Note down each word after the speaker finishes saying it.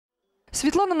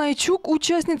Светлана Найчук,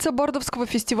 участница Бардовского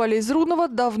фестиваля из Рудного,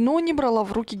 давно не брала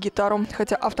в руки гитару,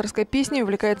 хотя авторской песней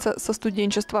увлекается со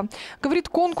студенчества. Говорит,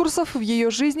 конкурсов в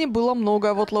ее жизни было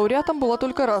много, а вот лауреатом была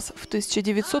только раз, в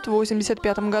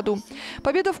 1985 году.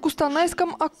 Победа в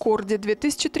Костанайском Аккорде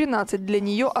 2013 для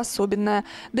нее особенная.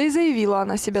 Да и заявила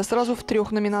она себя сразу в 3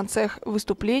 номинациях.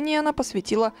 Выступление она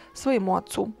посвятила своему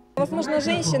отцу. Возможно,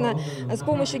 женщина с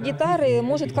помощью гитары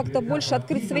может как-то больше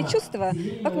открыть свои чувства,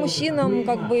 как мужчинам,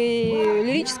 как бы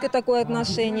лирическое такое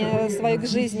отношение свое к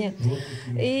жизни.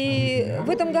 И в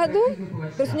этом году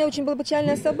просто у меня очень было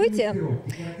печальное событие.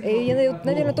 И,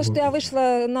 наверное, то, что я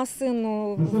вышла на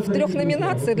сцену в 3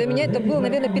 номинациях, для меня это было,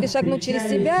 наверное, перешагнуть через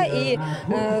себя и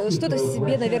что-то в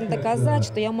себе, наверное, доказать,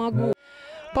 что я могу.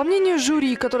 По мнению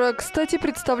жюри, которое, кстати,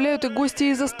 представляют и гости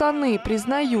из Астаны,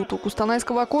 признают, у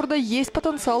Костанайского аккорда есть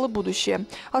потенциал и будущее.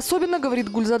 Особенно, говорит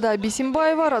Гульзада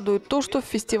Абисимбаева, радует то, что в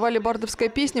фестивале бардовской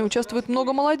песни участвует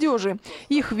много молодежи.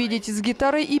 Их видеть с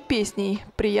гитарой и песней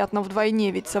приятно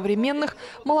вдвойне, ведь современных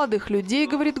молодых людей,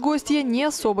 говорит гостья, не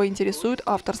особо интересует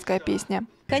авторская песня.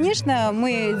 Конечно,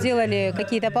 мы делали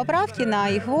какие-то поправки на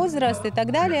их возраст и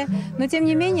так далее, но тем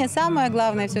не менее самое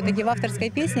главное все-таки в авторской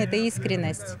песне – это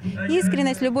искренность.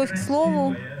 Искренность, любовь к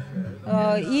слову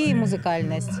и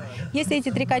музыкальность. Если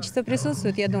эти 3 качества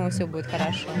присутствуют, я думаю, все будет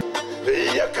хорошо.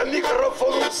 Я к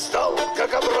микрофону встал,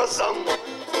 как образом.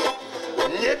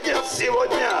 Нет,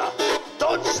 сегодня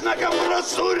точно к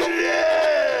образуре.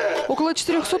 Около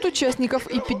 400 участников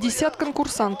и 50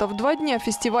 конкурсантов. 2 дня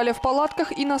фестиваля в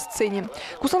палатках и на сцене.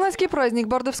 Костанайский праздник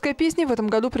бардовской песни в этом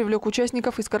году привлек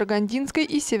участников из Карагандинской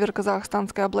и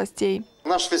Северо-Казахстанской областей.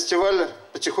 Наш фестиваль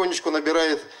потихонечку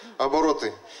набирает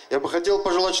обороты. Я бы хотел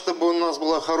пожелать, чтобы у нас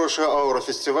была хорошая аура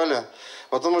фестиваля,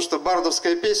 потому что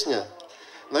бардовская песня,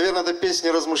 наверное, это песни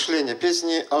размышления,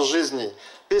 песни о жизни,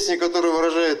 песни, которые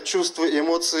выражают чувства,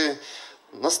 эмоции,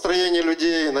 настроение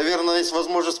людей. Наверное, есть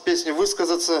возможность песни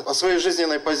высказаться о своей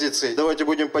жизненной позиции. Давайте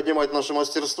будем поднимать наше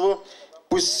мастерство.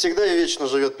 Пусть всегда и вечно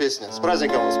живет песня. С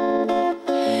праздником вас!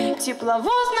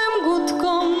 Тепловозным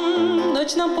гудком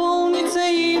ночь наполнится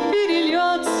и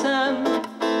перельется.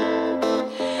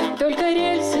 Только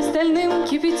рельсы стальным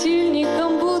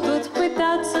кипятильником будут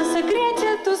пытаться согреть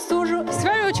эту стужу.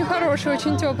 Фестиваль очень хороший,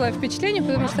 очень теплое впечатление,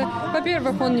 потому что,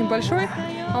 во-первых, он небольшой,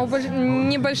 а у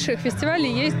небольших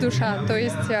фестивалей есть душа. То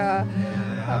есть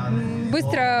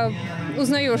быстро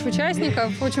узнаешь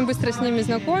участников, очень быстро с ними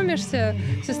знакомишься,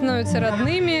 все становятся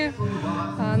родными.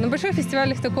 На больших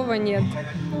фестивалях такого нет.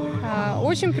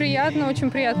 Очень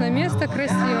приятное место,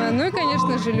 красивое. Ну и,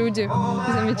 конечно же, люди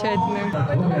замечательные.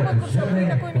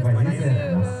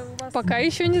 Пока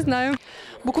еще не знаю.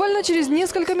 Буквально через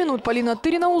несколько минут Полина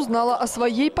Тырина узнала о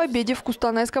своей победе в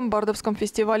Костанайском бардовском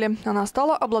фестивале. Она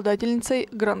стала обладательницей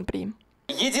гран-при.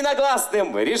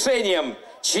 Единогласным решением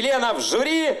членов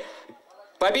жюри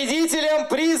победителем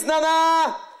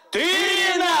признана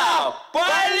Тырина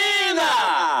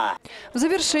Полина! В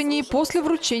завершении, после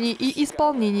вручений и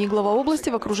исполнений, глава области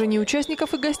в окружении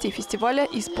участников и гостей фестиваля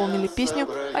исполнили песню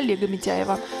Олега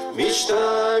Митяева.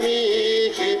 Мечтами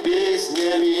и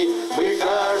песнями мы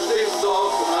каждый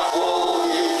вздох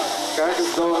наполним. Как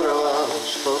здорово,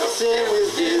 что все мы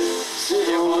здесь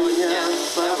сегодня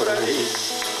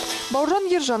собрались. Бауржан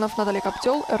Ержанов, Наталья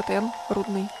Коптел, РТН,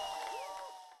 Рудный.